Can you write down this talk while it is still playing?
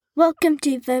Welcome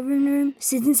to the Room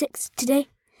Season 6 today.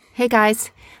 Hey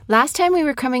guys, last time we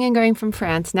were coming and going from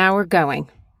France, now we're going.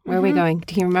 Where are we going?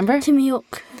 Do you remember? To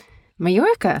Mallorca.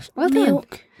 Mallorca. Well done.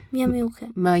 Yeah, Mallorca.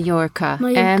 Mallorca.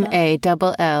 Mallorca.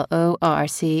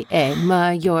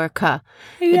 Mallorca.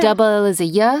 Yeah. The double L is a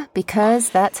y because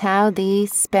that's how the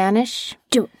Spanish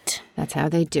do it. That's how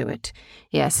they do it.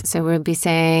 Yes, so we'll be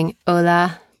saying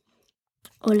hola.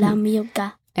 Hola,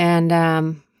 Mallorca. And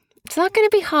it's not going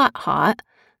to be hot,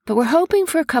 but we're hoping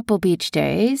for a couple beach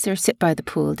days or sit by the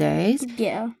pool days.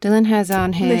 Yeah. Dylan has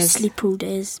on his... Mostly pool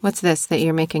days. What's this that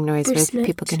you're making noise Bracelet. with?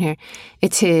 People can hear.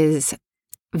 It's his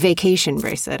vacation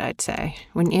bracelet, I'd say.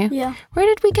 Wouldn't you? Yeah. Where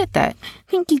did we get that? I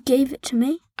think you gave it to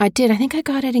me. I did. I think I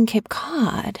got it in Cape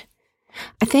Cod.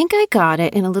 I think I got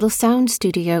it in a little sound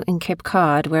studio in Cape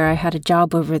Cod where I had a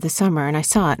job over the summer and I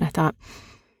saw it and I thought,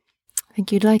 I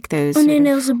think you'd like those And then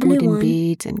there was a blue wooden one.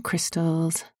 beads and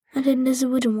crystals. And then there's a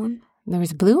wooden one. There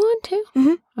was a blue one too?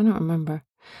 Mm-hmm. I don't remember.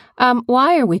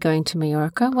 Why are we going to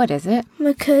Mallorca? What is it?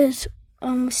 Because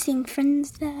we're seeing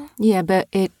friends there. Yeah, but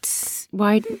it's...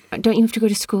 Why? Don't you have to go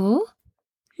to school?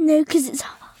 No, because it's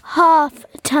half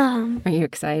term. Are you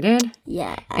excited?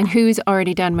 Yeah. And who's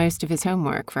already done most of his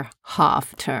homework for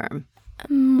half term?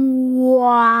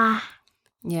 Mwah.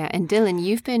 Yeah, and Dylan,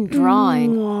 you've been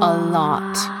drawing a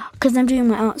lot. Because I'm doing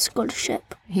my art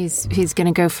scholarship. He's going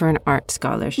to go for an art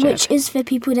scholarship. Which is, for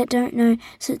people that don't know,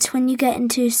 so it's when you get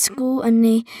into school and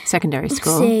they... Secondary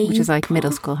school, say which is like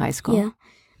middle school, high school. Yeah.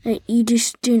 Like you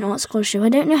just do an art scholarship. I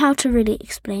don't know how to really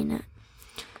explain it.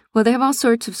 Well, they have all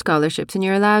sorts of scholarships, and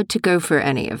you're allowed to go for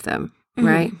any of them,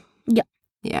 right? Yeah.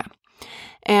 Yeah.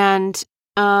 And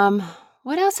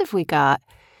what else have we got?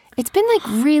 It's been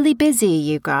like really busy,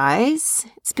 you guys.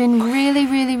 It's been really,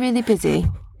 really, really busy.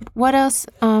 What else?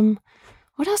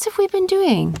 What else have we been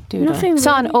doing? Nothing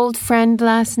Saw an really. old friend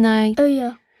last night. Oh,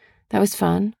 yeah. That was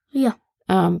fun. Yeah.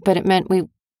 But it meant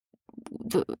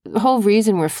the whole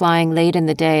reason we're flying late in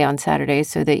the day on Saturday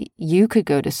so that you could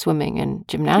go to swimming and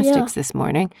gymnastics this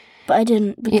morning. But I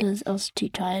didn't because I was too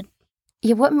tired.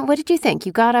 Yeah. What did you think?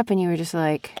 You got up and you were just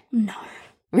like, No.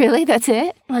 really? That's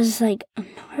it? I was just like, no,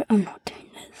 I'm not doing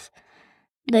this.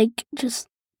 Like, just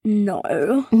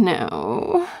no.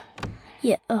 No.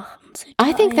 Yeah. Oh, I'm so tired.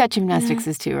 I think that gymnastics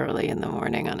is too early in the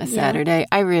morning on a Saturday.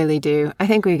 I really do. I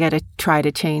think we got to try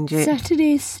to change it.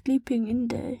 Saturday is sleeping in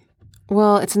day.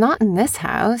 Well, it's not in this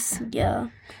house. Yeah.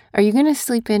 Are you going to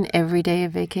sleep in every day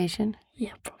of vacation?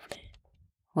 Yeah, probably.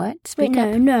 What? Wait, Speak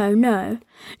up. no. No,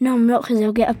 I'm not because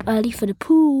I'll get up early for the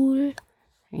pool.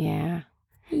 Yeah.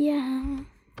 Yeah.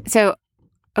 So,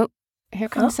 here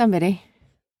comes somebody.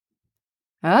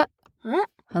 Oh. What?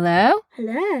 Hello?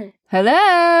 Hello.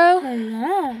 Hello?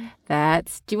 Hello.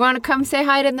 Do you want to come say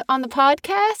hi on the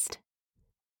podcast?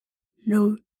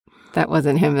 No. That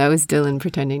wasn't him. That was Dylan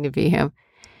pretending to be him.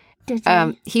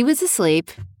 He was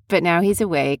asleep, but now he's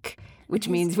awake, which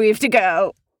means we have to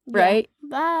go, right?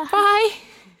 Bye. Bye.